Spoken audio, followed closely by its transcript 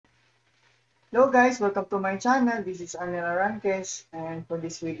Hello guys, welcome to my channel. This is Anil Aranques, and for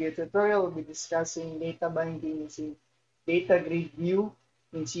this video tutorial, we'll be discussing data binding using DataGridView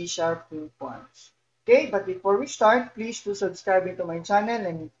in C# Winforms. Okay, but before we start, please do subscribe to my channel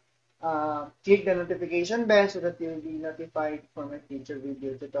and click the notification bell so that you'll be notified for my future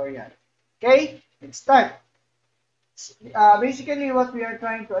video tutorial. Okay, let's start. Basically, what we are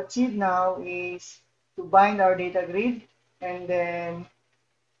trying to achieve now is to bind our data grid, and then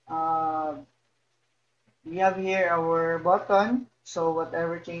uh, we have here our button, so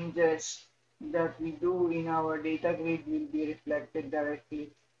whatever changes that we do in our data grid will be reflected directly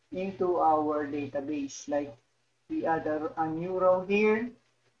into our database. Like we add a new row here,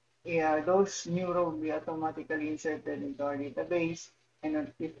 yeah, those new row will be automatically inserted into our database,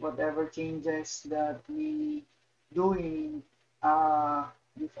 and if whatever changes that we do uh,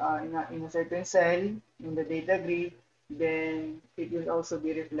 in a certain cell in the data grid, then it will also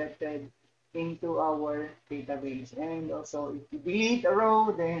be reflected into our database. And also, if you delete a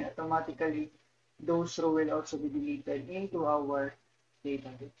row, then automatically those row will also be deleted into our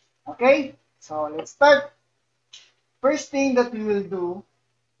database. Okay, so let's start. First thing that we will do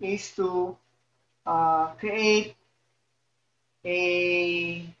is to create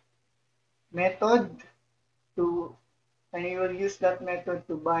a method to, and we will use that method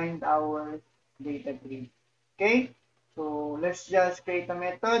to bind our data grid. Okay, so let's just create a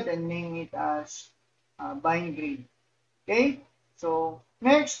method and name it as bind grid. Okay, so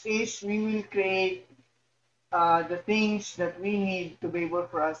next is we will create the things that we need to be able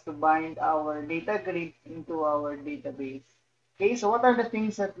for us to bind our data grid into our database. Okay, so what are the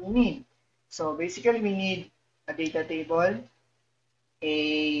things that we need? So basically we need a data table,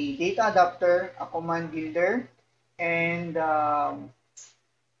 a data adapter, a command builder, and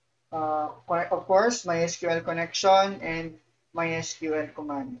of course, MySQL connection and MySQL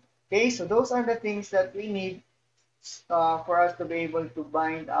command. Okay, so those are the things that we need for us to be able to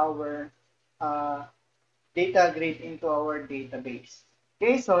bind our uh, data grid into our database.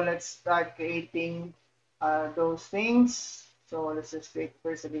 Okay, so let's start creating those things. So let's just create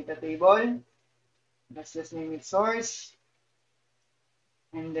first a data table. Let's just name it source,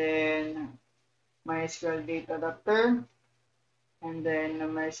 and then MySQL data adapter, and then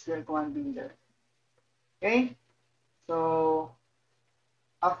MySQL command builder. Okay, so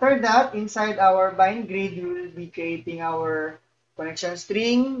after that, inside our bind grid, we will be creating our connection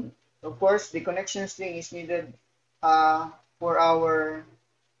string. Of course, the connection string is needed for our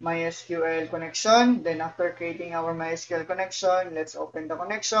MySQL connection. Then after creating our MySQL connection, let's open the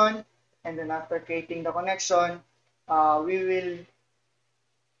connection. And then after creating the connection, we will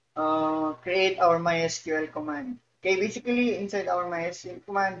create our MySQL command. Okay, basically inside our MySQL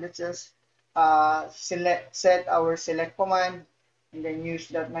command, let's just set our select command and then use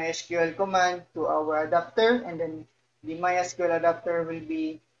that MySQL command to our adapter, and then the MySQL adapter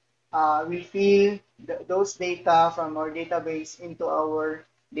will fill those data from our database into our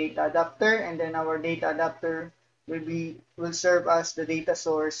data adapter, and then our data adapter will serve as the data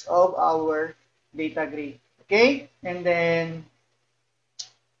source of our data grid. Okay, and then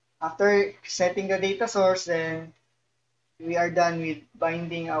after setting the data source, then we are done with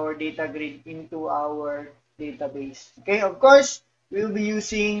binding our data grid into our database. Okay, of course, we'll be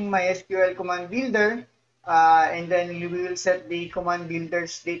using MySQL command builder, and then we will set the command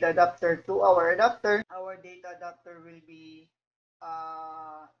builder's data adapter to our adapter. Our data adapter will be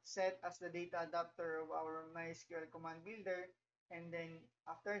set as the data adapter of our MySQL command builder, and then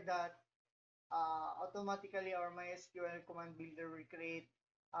after that, automatically our MySQL command builder will create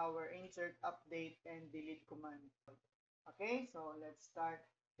our insert, update, and delete command. Okay, so let's start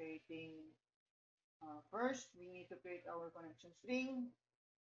creating. First, we need to create our connection string.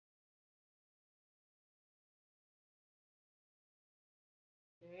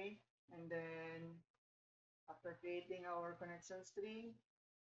 Okay, and then after creating our connection string,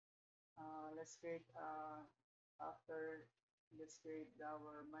 let's create after let's create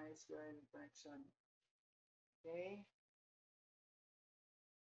our MySQL connection. Okay,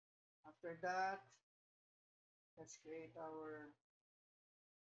 after that, let's create our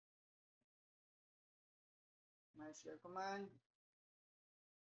MySQL command.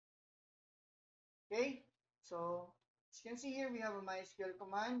 Okay, so as you can see here, we have a MySQL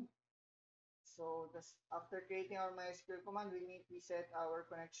command. So after creating our MySQL command, we need to set our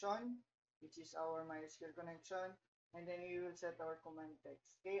connection, which is our MySQL connection, and then we will set our command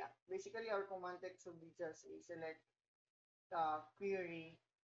text. Okay, basically our command text will be just a select query,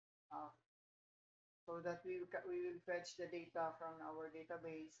 uh, so that we will fetch the data from our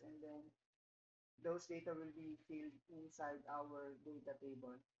database, and then those data will be filled inside our data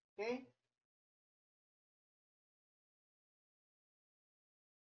table. Okay,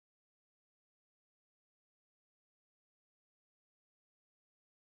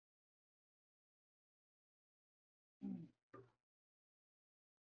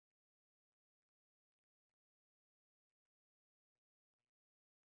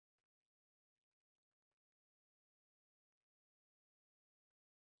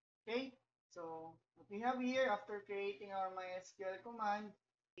 Okay, so what we have here, after creating our MySQL command,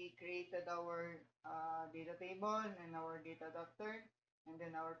 we created our data table and our data adapter and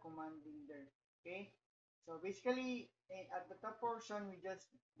then our command builder. Okay, so basically at the top portion, we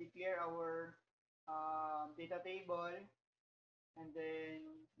just declare our data table and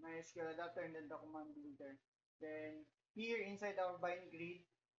then MySQL adapter and then the command builder. Then here inside our bind grid,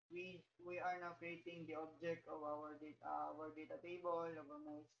 we are now creating the object of our data table, of our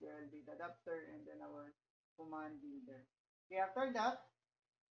MySQL data adapter, and then our command builder. Okay, after that,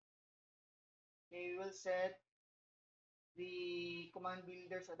 okay, we will set the command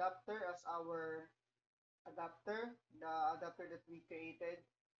builder's adapter as our adapter, the adapter that we created.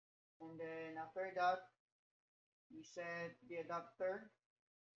 And then after that, we set the adapter.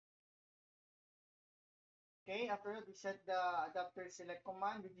 Okay, after that, we set the adapter select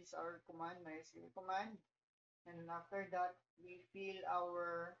command, which is our command, MySQL command. And after that, we fill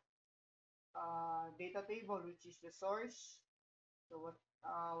our data table, which is the source. So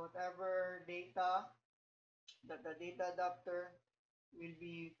whatever data that the data adapter will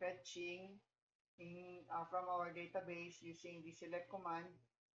be fetching from our database using the select command,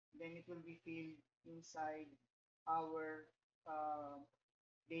 then it will be filled inside our uh,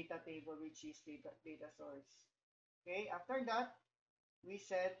 data table, which is data source. Okay, after that, we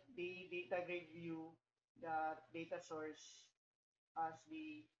set the data grid view, the data source as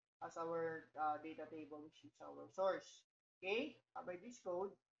the as our data table, which is our source. Okay, by this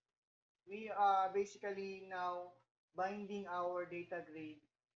code, we are basically now binding our data grid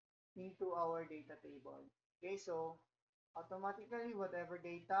into our data table. Okay, so automatically whatever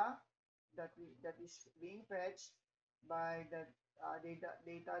data that is being fetched by the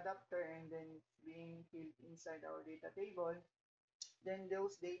data adapter and then being filled inside our data table, then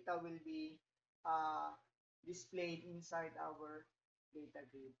those data will be uh, displayed inside our data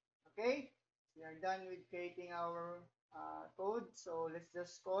grid. Okay, we are done with creating our code. So let's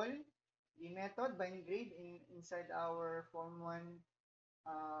just call the method bind grid inside our form 1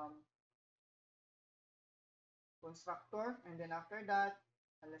 um, constructor. And then after that,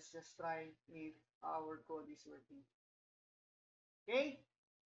 let's just try if our code is working. Okay,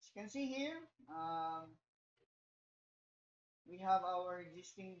 as you can see here, we have our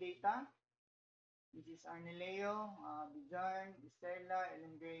existing data, which is Arneleo, Bijarn, Estela,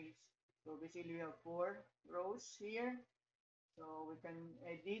 Ellen Grace. So basically we have 4 rows here. So we can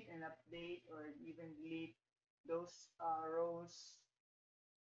edit and update or even delete those rows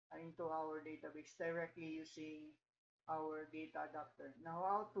into our database directly using our data adapter. Now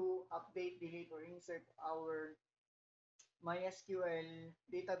how to update, delete, or insert our MySQL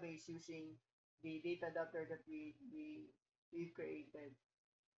database using the data adapter that we created.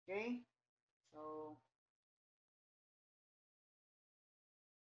 Okay, so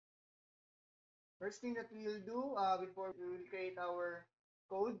first thing that we will do before we will create our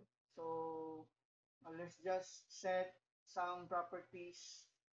code. So let's just set some properties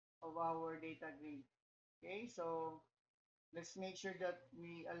of our data grid. Okay, so let's make sure that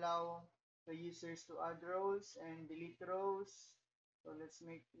we allow the users to add rows and delete rows. So let's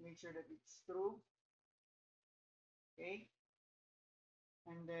make sure that it's true. Okay,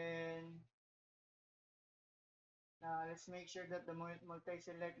 and then let's make sure that the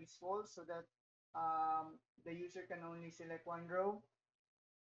multi-select is false so that the user can only select one row.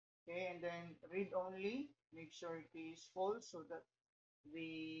 Okay, and then read only, make sure it is false so that the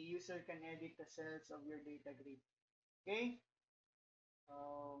user can edit the cells of your data grid. Okay,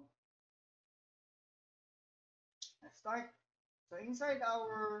 so let's start. So inside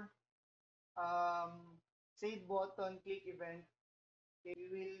our save button click event, okay, we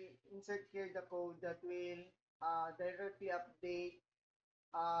will insert here the code that will directly update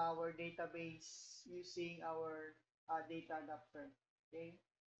our database using our data adapter. Okay,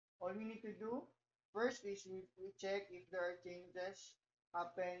 all we need to do first is we check if there are changes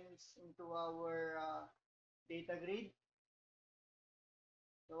happens into our data grid.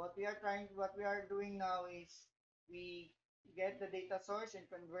 So what we are doing now is we get the data source and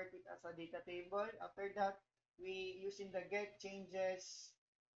convert it as a data table. After that, we using the get changes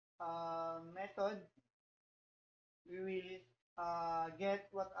method, we will get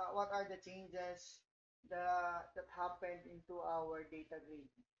what are the changes that happened into our data grid.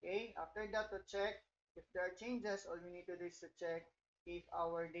 Okay, after that to check if there are changes, all we need to do is to check if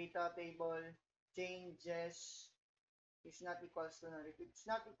our data table changes is not equals to null. If it's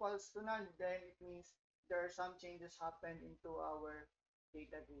not equals to null, then it means there are some changes happened into our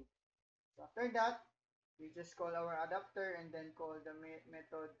data grid. So after that, we just call our adapter and then call the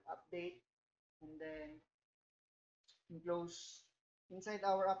method update and then close inside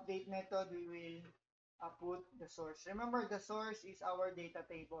our update method, we will put the source. Remember, the source is our data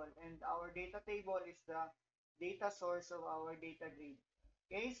table, and our data table is the data source of our data grid.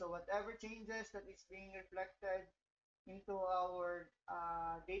 Okay, so whatever changes that is being reflected into our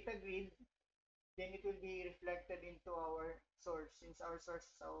data grid, then it will be reflected into our source, since our source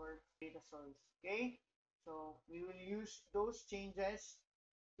is our data source. Okay, so we will use those changes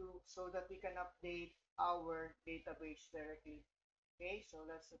to so that we can update our database directly. Okay, so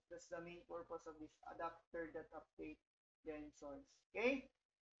that's the main purpose of this adapter that update then source. Okay,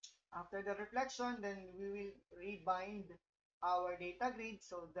 after the reflection, then we will rebind our data grid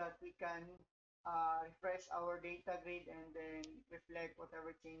so that we can refresh our data grid and then reflect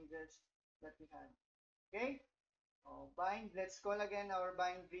whatever changes that we had. Okay, so bind. Let's call again our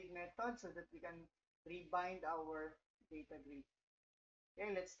bind grid method so that we can rebind our data grid.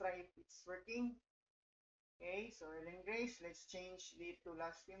 Okay, let's try if it's working. Okay, so Ellen Grace, let's change it to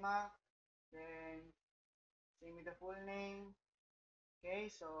Lastima. Then same with the full name. Okay,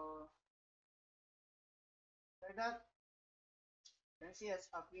 so after that, you can see as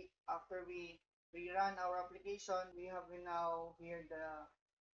after we rerun our application, we have now here the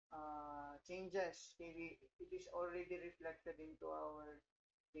changes. Okay, it is already reflected into our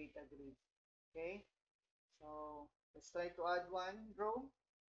data grid. Okay, so let's try to add one row.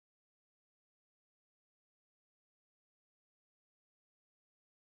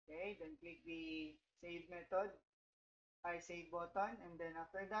 Okay, then click the save method, save button, and then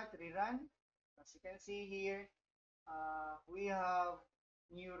after that, rerun. As you can see here, we have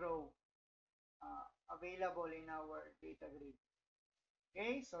new row available in our data grid.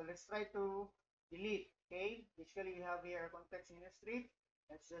 Okay, so let's try to delete. Okay, basically we have here a context in a strip.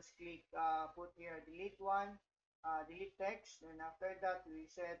 Let's just click put here delete one, delete text, and after that we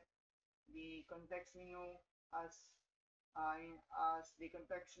set the context menu as as the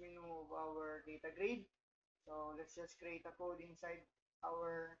context menu of our data grid. So let's just create a code inside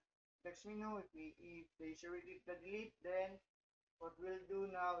our text menu. If the user will click the delete, then what we'll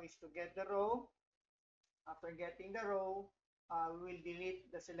do now is to get the row. After getting the row, we will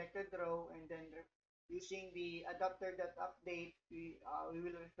delete the selected row, and then using the adapter that update, we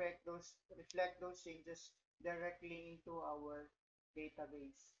will reflect those changes directly into our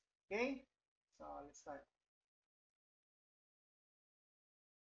database. Okay, so let's start.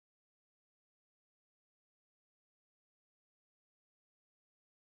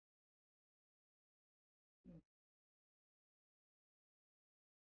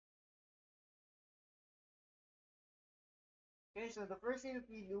 Okay, so the first thing that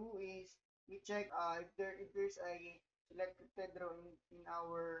we do is we check if there's a selected row in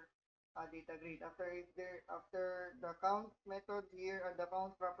our data grid. After the count method here, the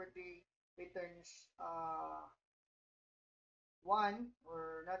count property returns 1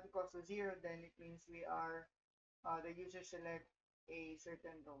 or not equals to 0, then it means we are the user select a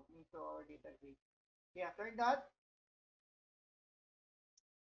certain row into our data grid. Okay, after that,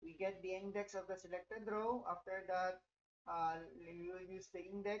 we get the index of the selected row. After that, we will use the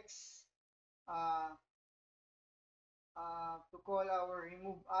index uh, to call our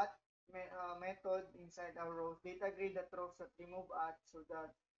remove at method inside our rows data grid that rows that remove at so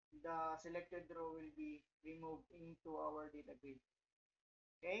that the selected row will be removed into our data grid.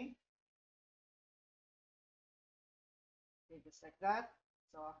 Okay, okay, just like that.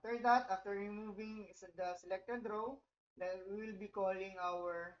 So after that, after removing the selected row, then we will be calling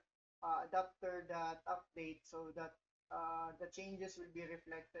our adapter that update so that the changes will be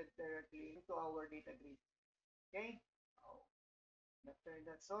reflected directly into our data grid. Okay, so after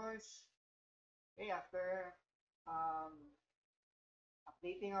that source. Okay, after um,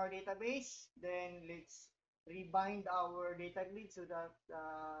 updating our database, then let's rebind our data grid so that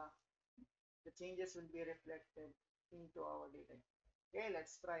the changes will be reflected into our data. Okay,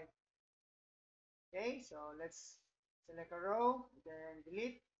 let's try. Okay, so let's select a row, then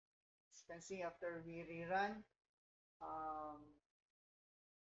delete. As you can see, after we rerun, um,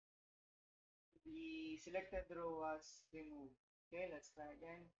 the selected row was removed. Okay, let's try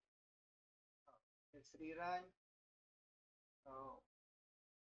again. Let's rerun. So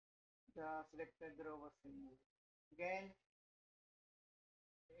the selected row was removed. Again,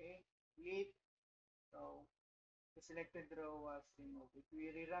 okay, delete. So the selected row was removed. If we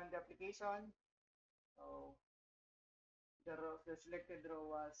rerun the application, so the selected row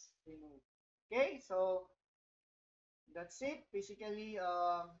was removed. Okay, so that's it. Basically,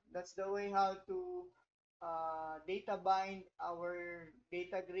 that's the way how to data bind our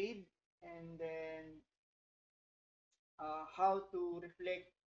data grid, and then how to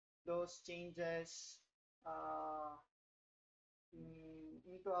reflect those changes uh,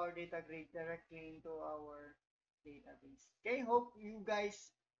 into our data grid directly into our database. Okay, hope you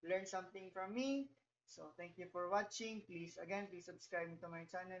guys learned something from me. So thank you for watching. Please subscribe to my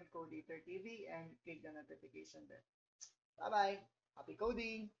channel, Code Eater TV, and click the notification bell. Bye bye. Happy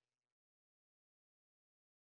coding.